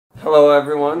Hello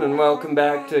everyone and welcome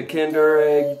back to Kinder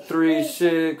Egg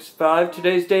 365.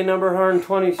 Today's day number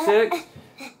 126.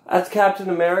 That's Captain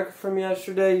America from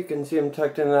yesterday. You can see him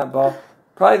tucked in that ball.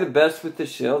 Probably the best with the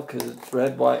shield because it's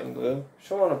red, white, and blue.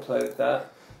 She'll want to play with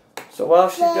that. So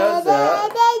while she does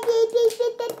that,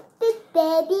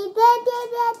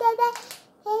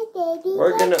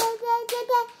 we're going to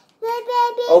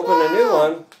open a new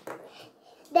one.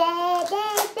 I'm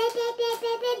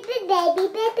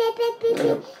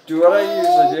gonna do what I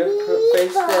usually do, put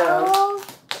face down,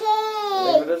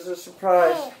 leave it as a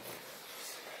surprise.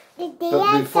 But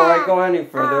before I go any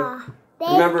further,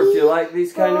 remember if you like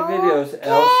these kind of videos,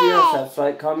 LCS, that's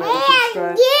like, comment, and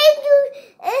subscribe.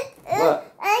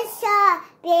 What? I saw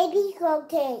baby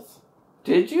cookies.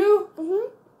 Did you? Mm-hmm.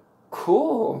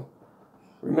 Cool.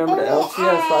 Remember to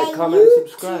LCS, like, comment, and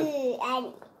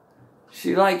subscribe.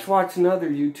 She likes watching other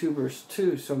YouTubers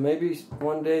too, so maybe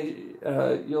one day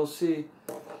you'll see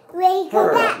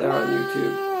her out there on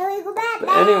YouTube. But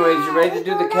anyways, you ready to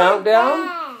do the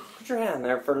countdown? Put your hand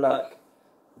there for luck.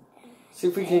 See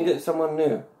if we can get someone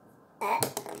new.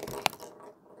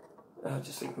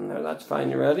 Just leave them there, that's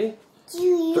fine. You ready?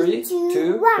 3,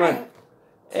 2, 1.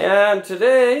 And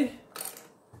today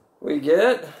we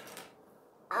get,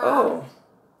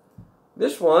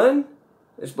 this one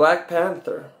is Black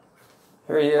Panther.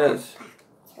 Here he is.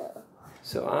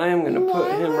 So I am going to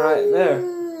put him right there.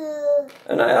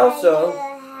 And I also,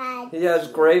 he has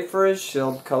gray for his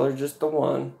shield color, just the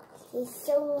one.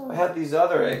 I had these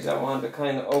other eggs I wanted to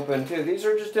kind of open too. These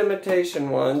are just imitation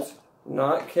ones,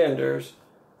 not Kinders.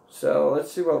 So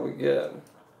let's see what we get.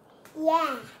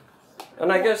 Yeah.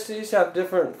 And I guess these have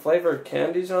different flavored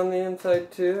candies on the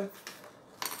inside too.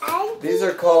 These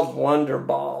are called Wonder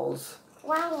Balls.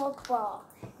 Wonder Ball.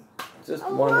 Just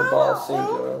Wonder Ball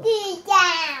singular.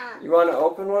 You want to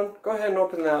open one? Go ahead and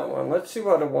open that one. Let's see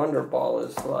what a Wonder Ball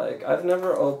is like. I've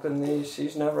never opened these.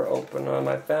 She's never opened them.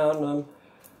 I found them.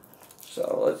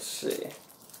 So let's see.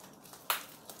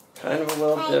 Kind of a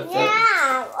little different.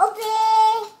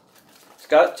 It's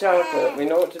got chocolate. We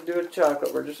know what to do with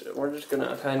chocolate. We're just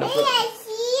gonna kind of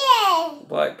put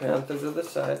Black Panther to the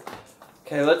side.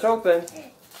 Okay, let's open.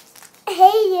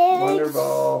 Wonder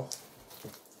Ball.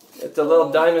 It's a little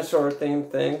dinosaur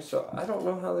themed thing, so I don't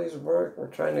know how these work. We're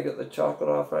trying to get the chocolate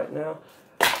off right now.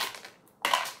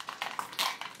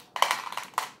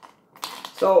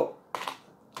 So,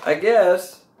 I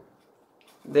guess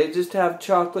they just have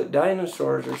chocolate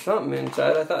dinosaurs or something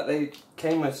inside. I thought they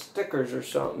came with stickers or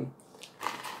something.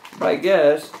 But I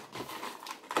guess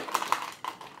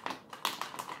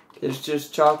it's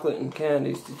just chocolate and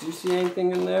candies. Did you see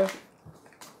anything in there?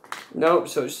 Nope,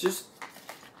 so it's just,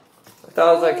 I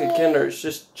thought it was like a Kinder. It's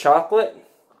just chocolate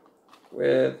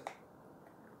with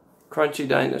crunchy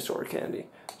dinosaur candy.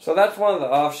 So that's one of the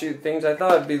offshoot things. I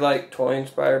thought it'd be like toy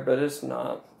inspired, but it's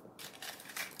not.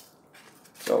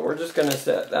 So we're just going to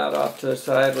set that off to the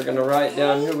side. We're going to write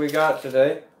down who we got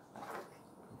today.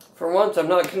 For once, I'm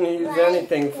not going to use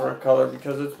anything for a color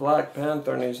because it's Black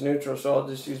Panther and he's neutral, so I'll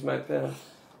just use my pen.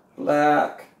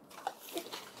 Black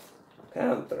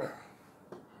Panther.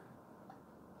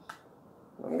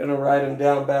 I'm going to write them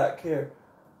down back here.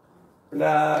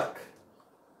 Black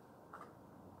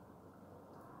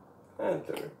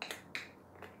Panther.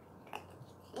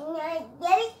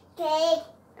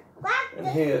 And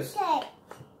he is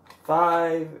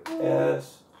 5S1.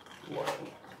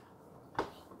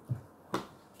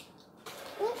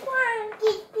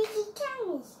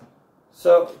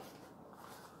 So,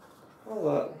 hold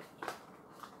on.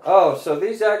 Oh, so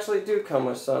these actually do come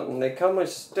with something. They come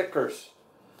with stickers.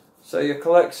 So you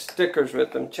collect stickers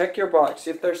with them. Check your box. See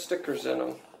if there's stickers in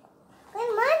them. Where's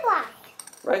my box?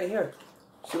 Right here.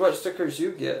 See what stickers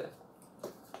you get.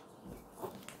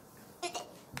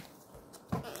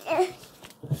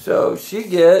 So she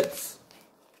gets,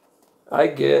 I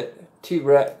get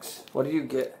T-Rex. What do you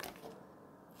get?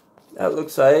 That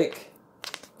looks like,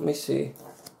 let me see.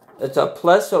 It's a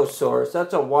Plesiosaurus.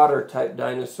 That's a water type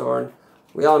dinosaur.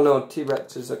 We all know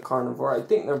T-Rex is a carnivore. I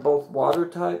think they're both water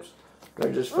types.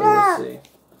 They're just from the sea.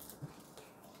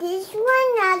 This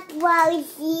one not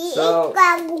rosy. So, it's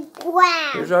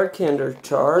got here's our Kinder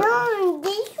chart. No,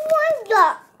 this one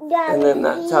got and then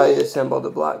that's how you assemble the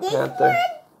Black Panther.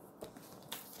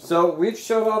 So we've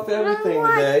showed off everything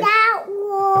today.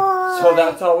 So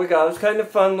that's all we got. It was kind of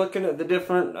fun looking at the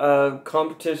different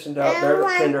competitions out there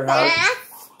at Kinder House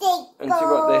and see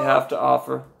what they have to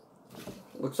offer.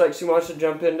 Looks like she wants to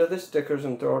jump into the stickers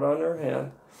and throw it on her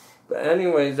hand. But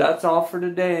anyways, that's all for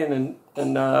today, and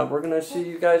we're going to see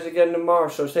you guys again tomorrow.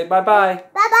 So say bye-bye.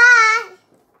 Bye-bye.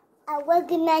 I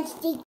recognize the